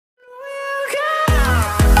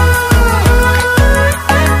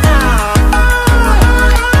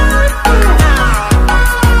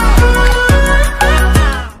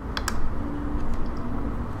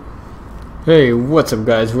Hey, what's up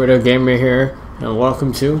guys, Weirdo Gamer here, and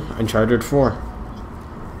welcome to Uncharted 4.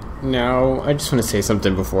 Now, I just want to say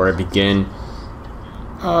something before I begin.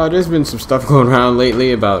 There's been some stuff going around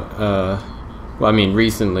lately about,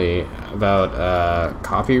 recently, about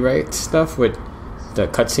copyright stuff with the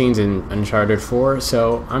cutscenes in Uncharted 4,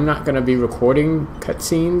 so I'm not going to be recording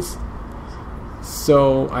cutscenes.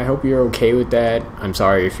 So, I hope you're okay with that. I'm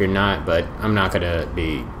sorry if you're not, but I'm not going to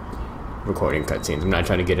be recording cutscenes. I'm not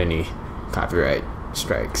trying to get any copyright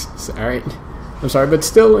strikes. Alright? I'm sorry, but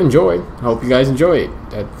still enjoy. I hope you guys enjoy it.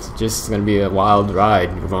 That's just going to be a wild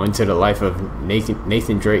ride. We're going to the life of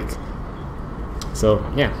Nathan Drake. So,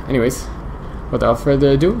 yeah. Anyways, without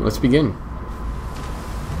further ado, let's begin.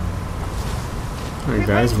 Alright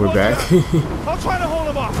guys, we're back. I'll try to hold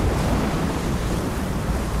him off.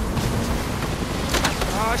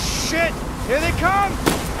 Ah, shit! Here they come!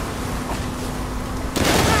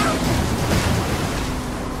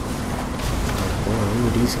 Who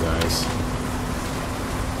are these guys?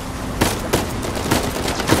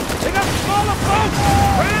 They got smaller boats!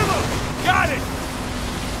 Ram them! Got it!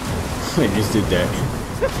 I just did that.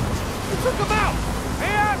 You took them out!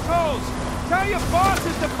 Hey, assholes! Tell your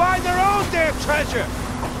bosses to find their own damn treasure!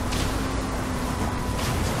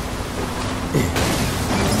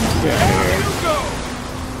 There you go!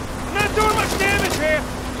 I'm not doing much damage here!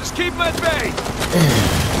 Just keep them at bay!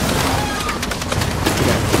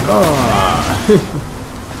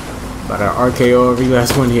 About to RKO every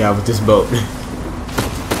last one here with this boat. Get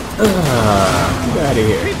out of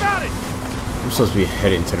here. Keep at it! I'm supposed to be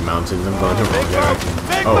heading to the mountains. I'm going to the wrong direction.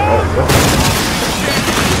 Oh.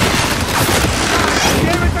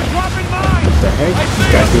 Damn it, they're dropping mines! What the heck?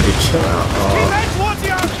 You guys need to chill out. Teammates want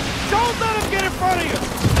the army! Don't let them get in front of you!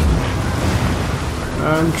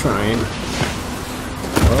 I'm trying.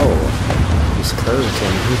 Oh, this curve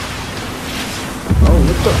came. Oh,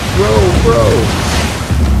 what the? Bro!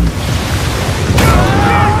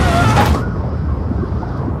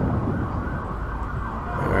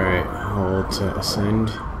 Alright, hold to ascend.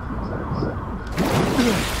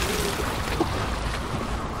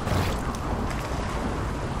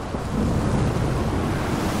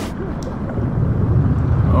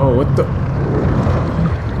 Oh, what the?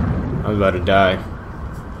 I was about to die.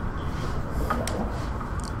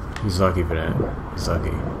 He's lucky for that. He's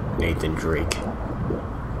lucky. Nathan Drake.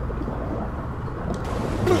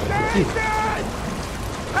 Nathan!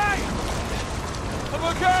 Hey! I'm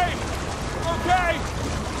okay! I'm okay!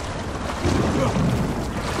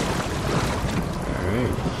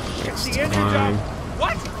 Alright. Get the engines up!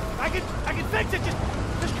 What? I can fix it!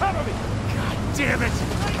 Just cover me! God damn it!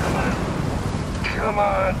 Come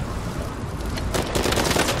on!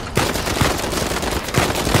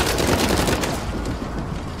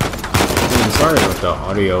 I'm sorry about the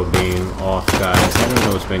audio being off, guys. I don't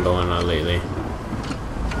know what's been going on lately.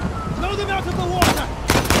 Throw them out of the water!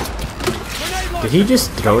 Did he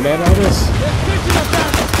just throw that at us?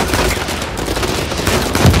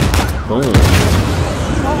 Boom.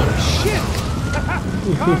 Oh shit!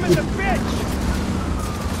 Calm as a bitch!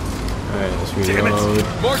 Alright, let's reload.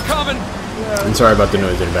 More coming! I'm sorry about the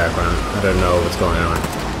noise in the background. I don't know what's going on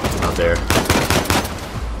out there.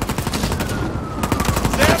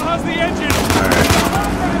 Sam, how's the engine?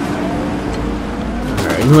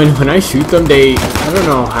 Alright, when I shoot them, I don't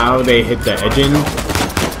know how they hit the engine.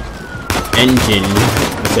 I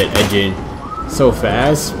said engine so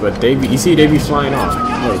fast, but you see they be flying off.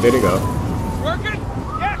 Oh, there they go. Working?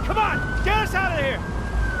 Yeah, come on! Get us out of here!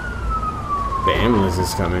 The ambulance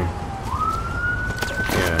is coming.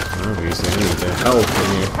 Yeah, obviously I need the help from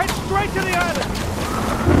here. Head straight to the island!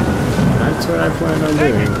 That's what I plan on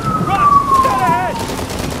doing. Rock, dead ahead!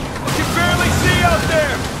 I can barely see out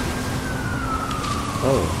there!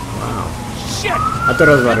 Oh, wow. Shit! I thought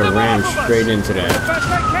I was about to ram straight into that. Best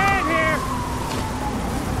I can here!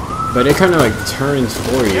 But it kind of like turns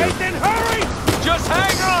for you. Nathan, hurry! Just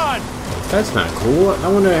hang on! That's not cool. I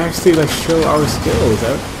want to actually like show our skills.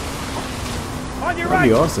 On your That'd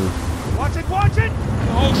be right! awesome. Watch it, watch it!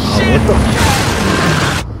 Oh shit! What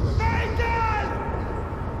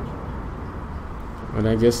the? Well,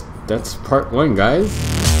 I guess that's part 1, guys.